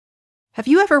Have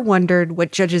you ever wondered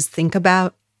what judges think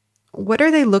about? What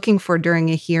are they looking for during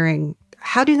a hearing?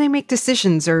 How do they make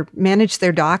decisions or manage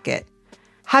their docket?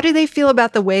 How do they feel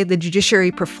about the way the judiciary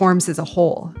performs as a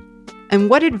whole? And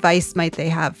what advice might they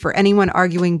have for anyone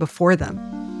arguing before them?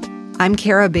 I'm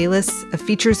Kara Bayless, a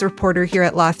features reporter here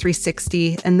at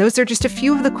Law360, and those are just a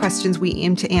few of the questions we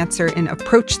aim to answer in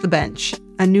Approach the Bench,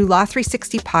 a new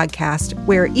Law360 podcast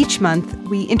where each month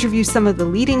we interview some of the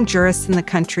leading jurists in the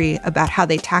country about how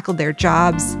they tackled their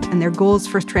jobs and their goals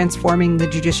for transforming the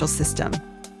judicial system.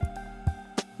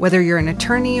 Whether you're an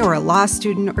attorney or a law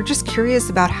student or just curious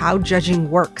about how judging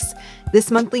works,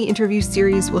 this monthly interview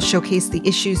series will showcase the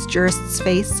issues jurists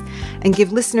face and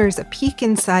give listeners a peek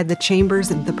inside the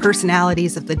chambers and the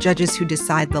personalities of the judges who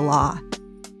decide the law.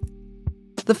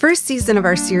 The first season of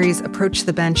our series, Approach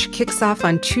the Bench, kicks off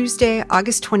on Tuesday,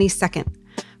 August 22nd,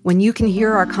 when you can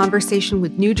hear our conversation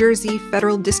with New Jersey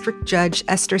Federal District Judge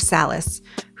Esther Salas,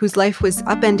 whose life was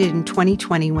upended in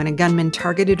 2020 when a gunman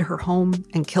targeted her home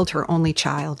and killed her only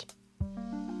child.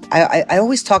 I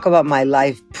always talk about my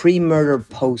life pre-murder,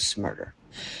 post-murder.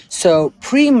 So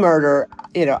pre-murder,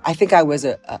 I think I was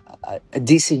a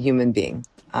decent human being.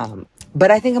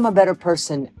 But I think I'm a better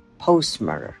person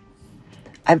post-murder.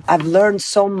 I've learned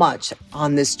so much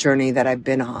on this journey that I've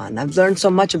been on. I've learned so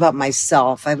much about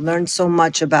myself. I've learned so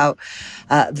much about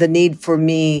the need for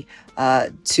me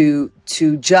to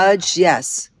judge,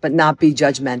 yes, but not be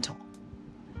judgmental,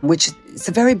 which is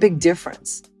a very big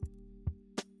difference.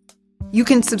 You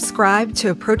can subscribe to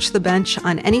Approach the Bench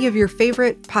on any of your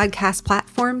favorite podcast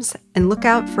platforms and look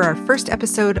out for our first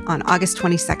episode on August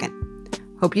 22nd.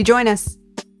 Hope you join us.